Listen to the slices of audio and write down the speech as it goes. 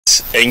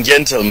And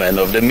gentlemen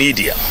of the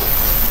media,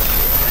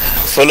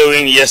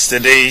 following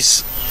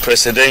yesterday's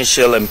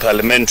presidential and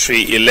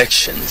parliamentary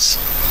elections,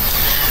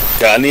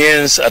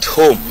 Ghanaians at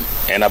home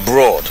and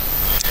abroad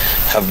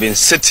have been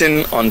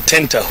sitting on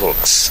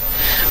tenterhooks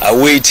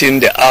awaiting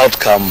the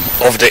outcome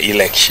of the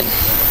election.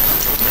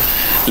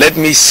 Let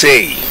me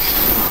say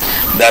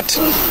that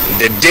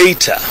the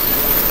data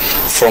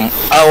from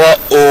our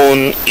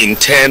own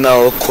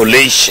internal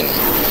collation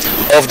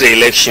of the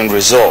election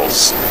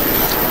results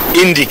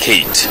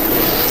indicate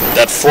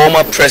that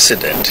former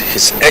President,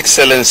 His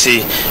Excellency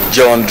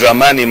John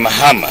Dramani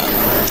Mahama,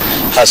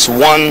 has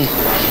won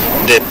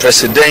the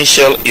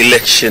presidential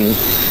election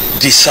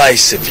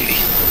decisively.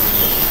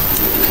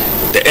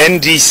 The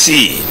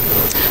NDC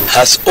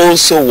has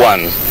also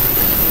won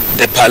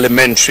the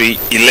parliamentary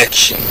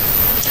election,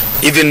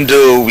 even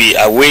though we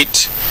await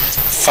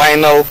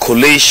final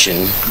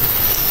collation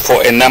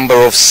for a number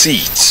of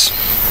seats.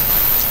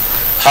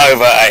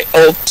 However,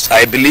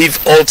 I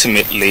believe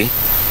ultimately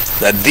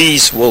that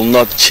these will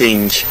not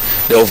change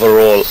the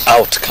overall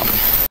outcome.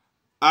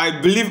 I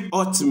believe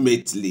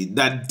ultimately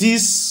that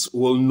this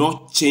will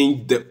not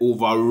change the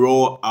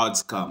overall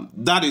outcome.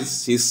 That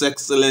is His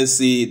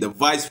Excellency, the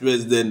Vice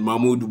President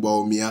Muhammadu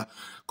Bawumia,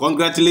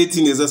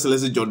 congratulating His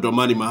Excellency John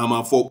Dramani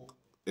Mahama for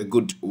a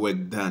good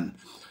work done.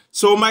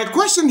 So my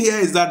question here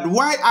is that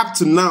why up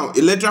to now,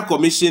 Electoral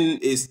Commission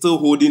is still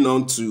holding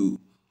on to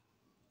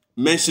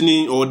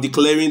mentioning or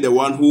declaring the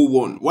one who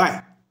won?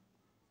 Why?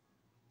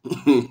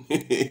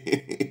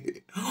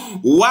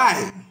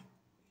 Why?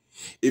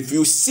 If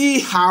you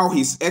see how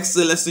His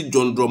Excellency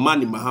John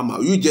Dramani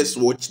Mahama, you just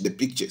watch the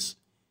pictures,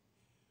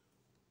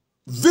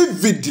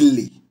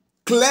 vividly,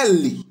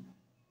 clearly,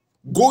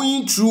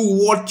 going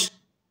through what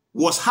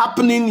was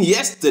happening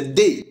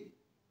yesterday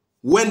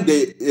when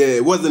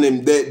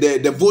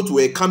the vote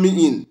were coming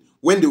in,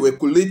 when they were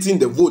collating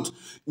the vote.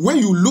 When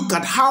you look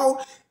at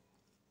how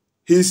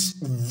he's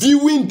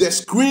viewing the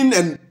screen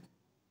and,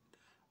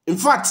 in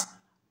fact,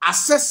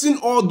 assessing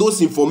all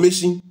those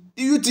information,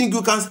 do you think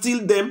you can steal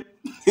them?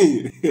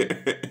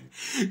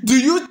 Do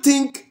you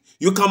think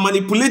you can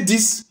manipulate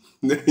this?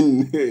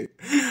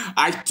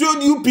 I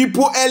told you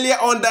people earlier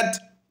on that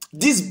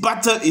this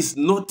battle is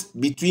not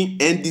between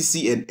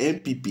NDC and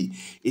NPP.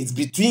 It's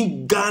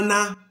between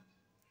Ghana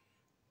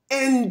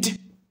and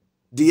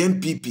the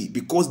NPP,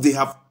 because the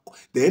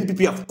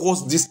NPP have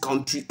caused this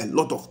country a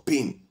lot of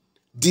pain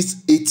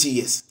these 8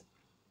 years.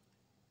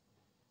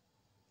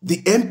 The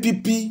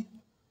NPP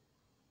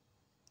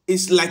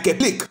is like a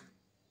plague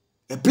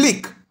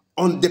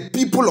on the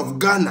people of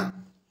Ghana,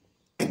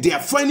 and they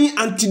are finding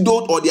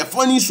antidote or they are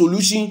finding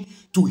solution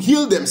to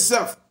heal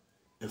themselves.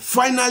 And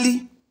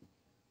finally,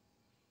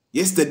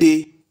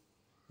 yesterday,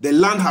 the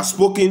land has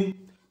spoken,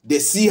 the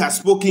sea has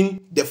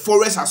spoken, the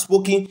forest has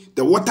spoken,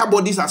 the water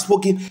bodies have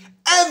spoken,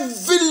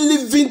 every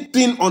living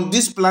thing on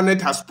this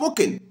planet has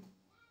spoken.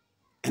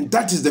 And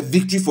that is the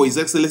victory for His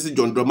Excellency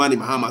John Dramani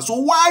Mahama. So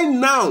why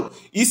now,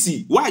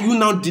 Isi? Why are you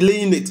now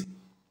delaying it?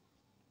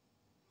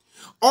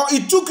 Or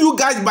it took you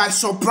guys by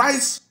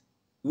surprise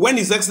when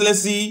His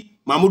Excellency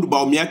Muhammadu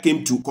Bawumia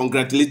came to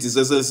congratulate His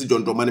Excellency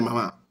John Dramani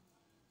Mahama?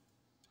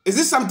 Is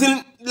this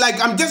something, like,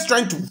 I'm just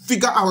trying to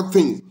figure out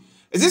things.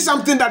 Is this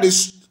something that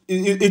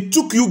it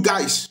took you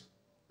guys,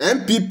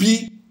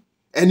 MPP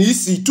and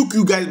EC, took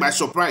you guys by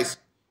surprise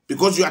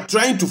because you are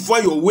trying to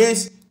find your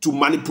ways to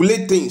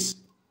manipulate things?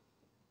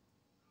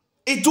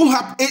 It won't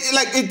happen.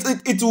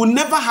 It will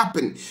never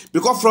happen,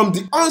 because from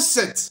the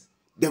onset,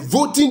 the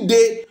voting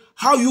day,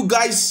 how you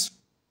guys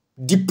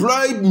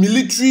deployed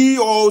military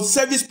or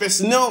service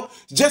personnel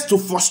just to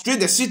frustrate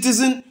the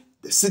citizen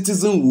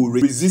will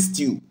resist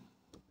you.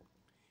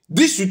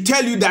 This should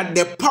tell you that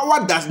the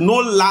power does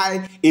not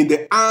lie in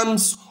the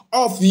arms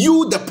of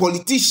you, the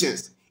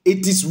politicians.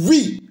 It is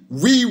we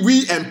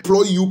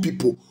employ you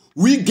people.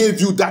 We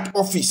gave you that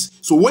office.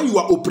 So when you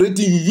are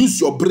operating, you use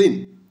your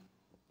brain.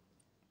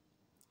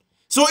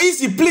 So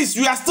Easy, please,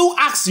 you are still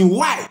asking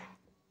why.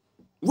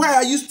 Why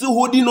are you still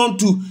holding on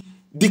to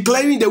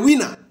declaring the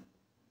winner?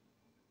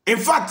 In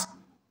fact,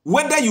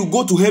 whether you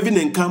go to heaven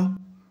and come,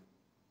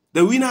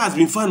 the winner has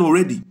been found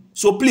already.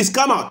 So please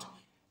come out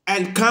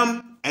and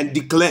come and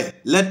declare.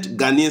 Let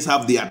Ghanaians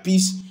have their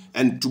peace,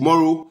 and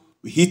tomorrow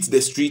we hit the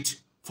street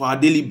for our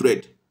daily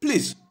bread.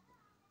 Please,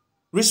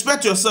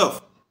 respect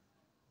yourself.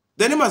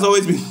 The name has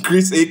always been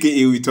Chris,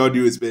 aka with all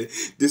due respect.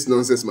 This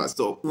nonsense must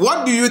stop.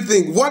 What do you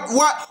think?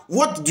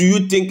 What do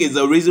you think is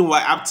the reason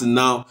why up to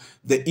now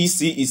the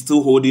EC is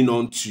still holding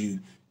on to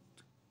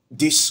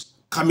this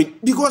coming?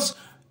 Because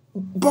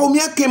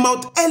Bawumia came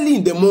out early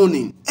in the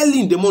morning.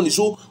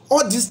 So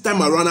all this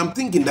time around, I'm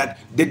thinking that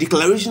the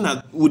declaration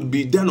would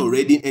be done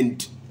already,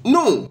 and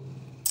no.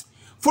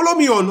 Follow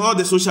me on all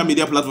the social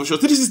media platforms.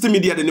 360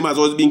 Media, the name has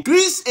always been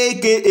Chris,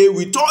 aka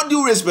with all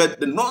due respect,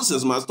 the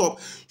nonsense must stop.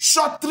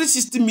 Short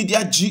 360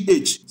 Media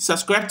GH.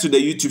 Subscribe to the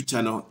YouTube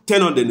channel,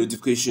 turn on the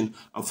notification,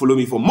 and follow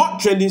me for more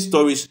trending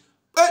stories.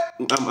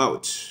 I'm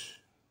out.